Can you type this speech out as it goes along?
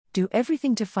Do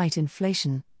everything to fight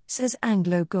inflation, says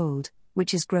Anglo Gold,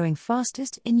 which is growing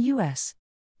fastest in US.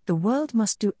 The world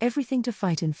must do everything to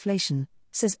fight inflation,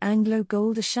 says Anglo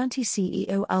Gold Ashanti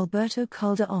CEO Alberto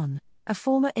Calderon, a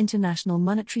former International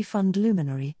Monetary Fund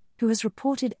luminary, who has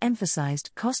reported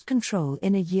emphasized cost control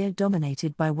in a year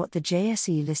dominated by what the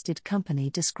JSE-listed company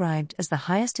described as the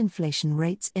highest inflation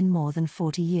rates in more than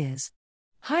 40 years.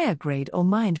 Higher grade ore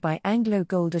mined by Anglo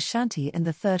Gold Ashanti in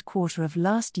the third quarter of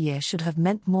last year should have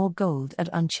meant more gold at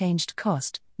unchanged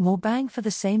cost, more bang for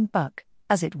the same buck,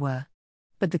 as it were.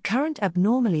 But the current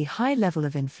abnormally high level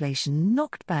of inflation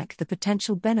knocked back the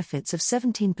potential benefits of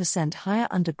 17% higher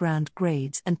underground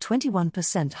grades and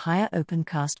 21% higher open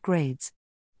cast grades.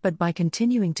 But by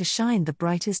continuing to shine the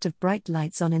brightest of bright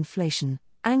lights on inflation,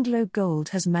 Anglo Gold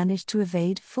has managed to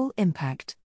evade full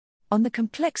impact on the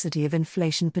complexity of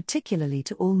inflation, particularly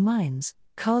to all mines.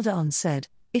 Calderon said,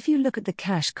 "If you look at the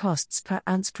cash costs per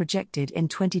ounce projected in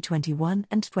 2021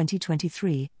 and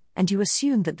 2023, and you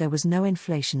assume that there was no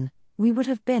inflation, we would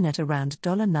have been at around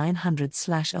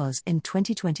 $900/oz in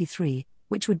 2023,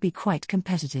 which would be quite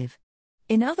competitive."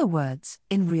 In other words,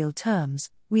 in real terms,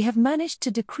 we have managed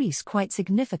to decrease quite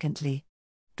significantly.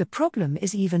 The problem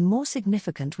is even more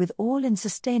significant with all-in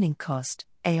sustaining cost,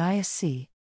 AISC.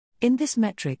 In this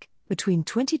metric, between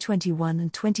 2021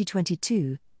 and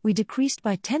 2022, we decreased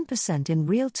by 10% in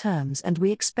real terms, and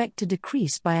we expect to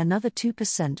decrease by another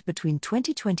 2% between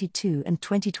 2022 and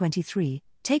 2023,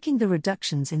 taking the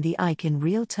reductions in the AIC in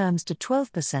real terms to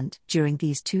 12% during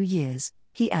these 2 years,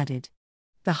 he added.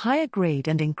 The higher grade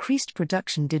and increased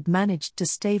production did manage to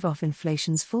stave off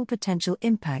inflation's full potential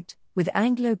impact, with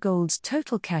Anglo Gold's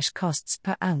total cash costs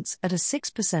per ounce at a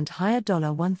 6% higher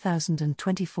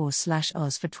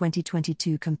 $1,024/oz for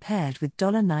 2022 compared with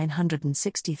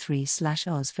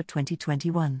 $963/oz for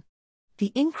 2021.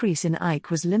 The increase in AIC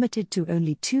was limited to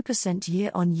only 2%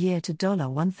 year-on-year to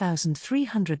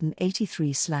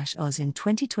 $1,383/oz in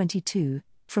 2022,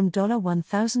 from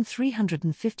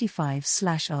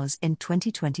 $1,355/oz in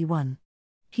 2021.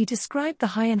 He described the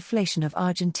high inflation of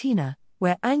Argentina,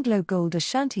 where Anglo Gold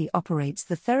Ashanti operates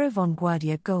the Cerro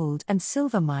Vanguardia gold and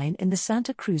silver mine in the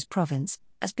Santa Cruz province,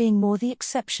 as being more the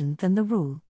exception than the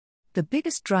rule. The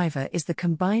biggest driver is the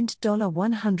combined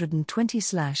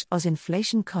 $120/oz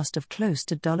inflation cost of close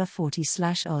to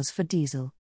 $40/oz for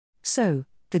diesel. So,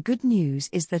 the good news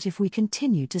is that if we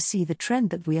continue to see the trend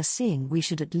that we are seeing, we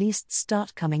should at least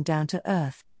start coming down to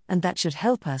earth, and that should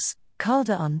help us,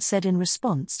 Calderon said in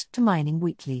response to Mining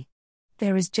Weekly.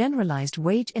 There is generalized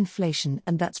wage inflation,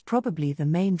 and that's probably the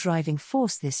main driving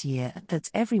force this year.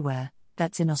 That's everywhere,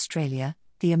 that's in Australia,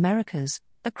 the Americas,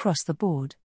 across the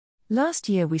board. Last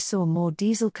year we saw more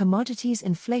diesel commodities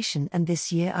inflation, and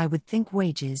this year I would think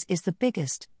wages is the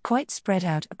biggest, quite spread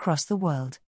out across the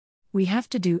world. We have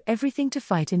to do everything to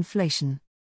fight inflation.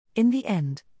 In the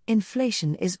end,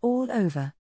 inflation is all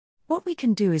over. What we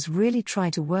can do is really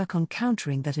try to work on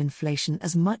countering that inflation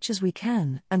as much as we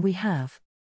can, and we have.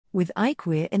 With AIC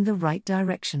we're in the right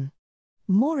direction.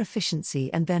 More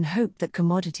efficiency, and then hope that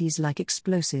commodities like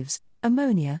explosives,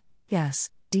 ammonia, gas,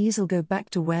 diesel go back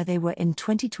to where they were in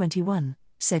 2021,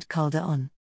 said Calderon.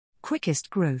 Quickest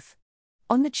growth.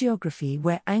 On the geography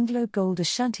where Anglo Gold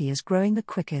Ashanti is growing the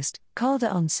quickest,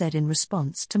 Calderon said in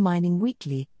response to Mining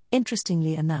Weekly,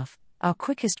 interestingly enough, our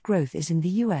quickest growth is in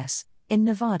the US, in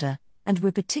Nevada, and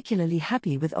we're particularly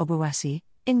happy with Obuasi,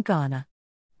 in Ghana.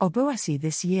 Obuasi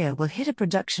this year will hit a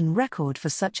production record for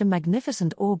such a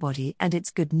magnificent ore body, and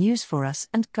it's good news for us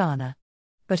and Ghana.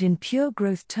 But in pure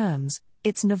growth terms,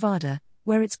 it's Nevada,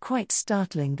 where it's quite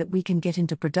startling that we can get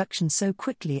into production so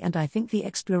quickly, and I think the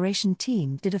exploration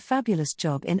team did a fabulous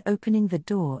job in opening the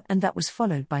door, and that was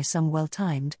followed by some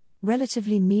well-timed,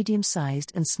 relatively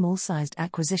medium-sized and small-sized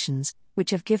acquisitions,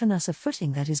 which have given us a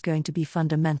footing that is going to be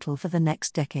fundamental for the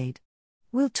next decade.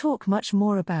 We'll talk much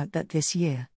more about that this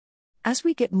year. As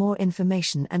we get more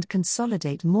information and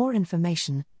consolidate more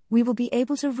information, we will be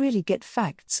able to really get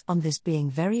facts on this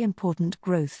being very important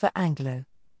growth for Anglo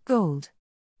Gold.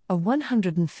 A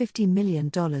 $150 million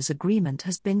agreement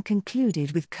has been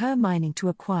concluded with Kerr Mining to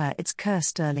acquire its Kerr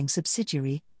Sterling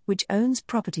subsidiary, which owns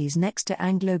properties next to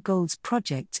Anglo Gold's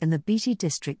projects in the Beatty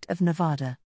district of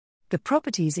Nevada. The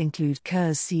properties include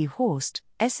Kerr's Sea Horst,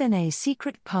 SNA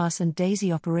Secret Pass and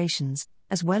Daisy operations,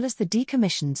 as well as the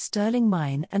decommissioned Sterling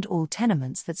mine and all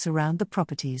tenements that surround the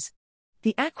properties.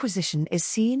 The acquisition is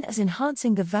seen as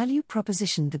enhancing the value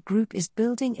proposition the group is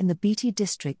building in the Beatty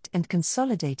district and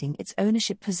consolidating its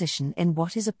ownership position in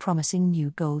what is a promising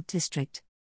new gold district.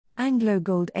 Anglo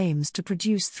Gold aims to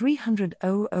produce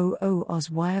 300,000 Oz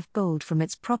of gold from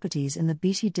its properties in the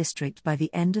Beatty district by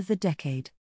the end of the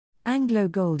decade.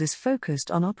 AngloGold is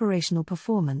focused on operational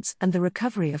performance and the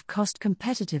recovery of cost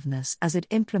competitiveness as it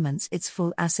implements its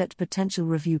full asset potential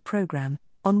review program,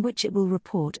 on which it will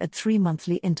report at 3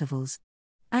 monthly intervals.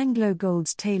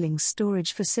 AngloGold's tailings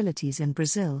storage facilities in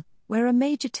Brazil, where a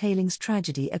major tailings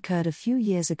tragedy occurred a few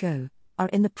years ago, are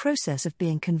in the process of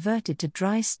being converted to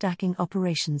dry stacking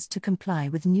operations to comply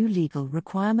with new legal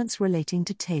requirements relating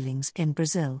to tailings in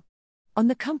Brazil. On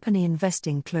the company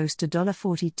investing close to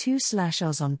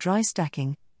 $42/oz on dry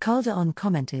stacking, Calderon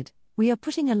commented, "We are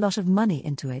putting a lot of money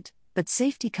into it, but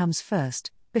safety comes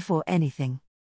first, before anything."